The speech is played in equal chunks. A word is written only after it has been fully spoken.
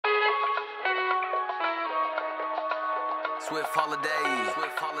Swift holidays.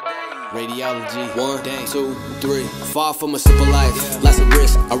 Ray-D-Ology, 1, 2, 3. Far from a simple life, lots of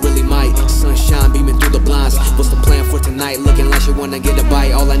risk, I really might. Sunshine beaming through the blinds. What's the plan for tonight? Looking like she wanna get a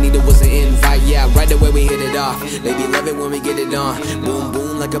bite. All I needed was an invite, yeah, right away we hit it off. Baby love it when we get it on. Boom,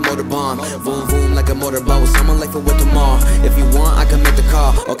 boom like a motor bomb. Boom, boom like a motorboat. Someone late for what tomorrow. If you want, I can make the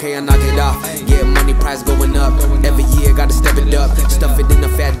call. Okay, I knock it off. Get money, price going up. Every year, gotta step it up. Stuff it in a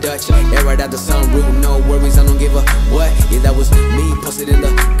fat Dutch. Air right out the sunroof, no worries, I don't give a what. Yeah, that was me, posted in the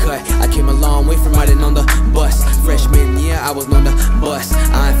cut. I came a long way from riding on the bus. Freshman year, I was on the bus.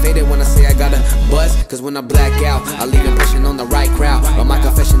 I ain't faded when I say I got a buzz. Cause when I black out, I leave impression on the right crowd. But my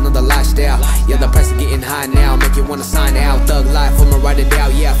confession on the lifestyle. Yeah, the price is getting high now. Make you wanna sign out. Thug life, I'ma write it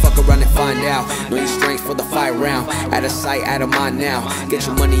out. Yeah, fuck around and find out. No need strength for the fight round. Out of sight, out of mind now. Get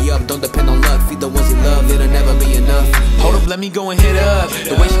your money up, don't depend on luck. Feed the ones you love, it'll never be enough. Hold up, let me go and hit her up.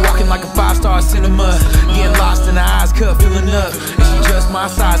 The way she walking like a 5-star cinema. Getting lost in her eyes, cut, filling up. And she just my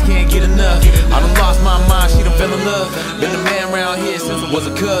size, can't get enough. I done lost my mind, she done fell in love. Been a man around here since I was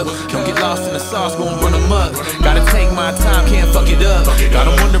a cub. Don't get lost in the sauce, gon' run them up. Gotta take my time, can't fuck it up. Got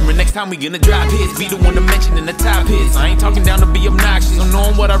 'em wondering next time we gonna drop hits. Be the one to mention in the top hits. I ain't talking down to be obnoxious, I'm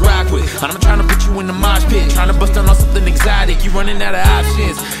knowing what I rock with. I'm trying to put you in the mosh pit, trying to bust down on something exotic. You running out of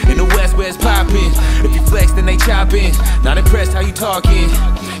options in the West where it's poppin'. If you flex, then they choppin'. Not impressed how you talking.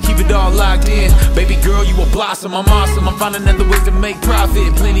 Keep it all locked in. Baby girl, you a blossom, I'm awesome. I'm finding other ways to make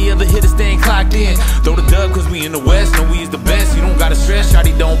profit. Plenty other hitters staying clocked in. Throw the dub cause we in the West, know we is the best. You don't gotta stress,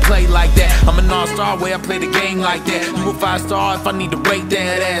 shawty don't play like that. I'm an all-star, way I play the game like that. You a 5-star if I need to rate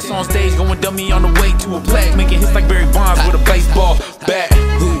that ass. On stage, going dummy on the way to a plaque. Making hits like Barry Bonds with a baseball bat.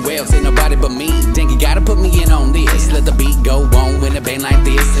 Who else? Ain't nobody but me. Think you gotta put me in on this. Let the beat go on when it bang like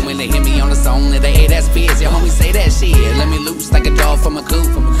this. And when they hear me on the song, they hey, that's fierce. Your homie say that shit. Let me loose like a dog from a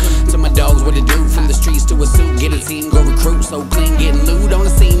coop. To my dogs, what to do? From the streets to a suit. Get a team, go recruit. So clean, getting lewd on the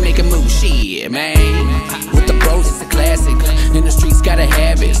scene, make a move. Shit, man. With the bros, it's a classic. In the streets, gotta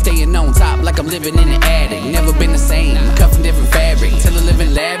have it. Staying on top like I'm living in an attic. Never been the same. Cuffing different fabric. Till I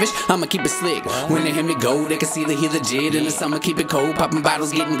living lavish, I'ma keep it slick. When they hear me go, they can see that he legit. In the summer, keep it cold. Popping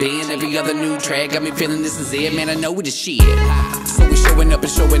bottles, getting bent. Every other new track got me feeling this is it. Man, I know we the shit. So we showing up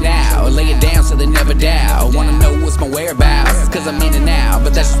and showing out. Lay it down so they never doubt. Wanna know what's my whereabouts? Cause I'm in and out,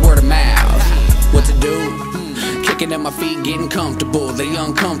 but that's just word of mouth. What to do? Kicking at my feet, getting comfortable. They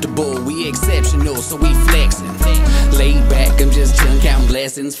uncomfortable, we exceptional, so we flexing. Laid back, I'm just chillin', counting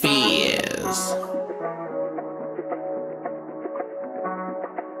blessings, fears.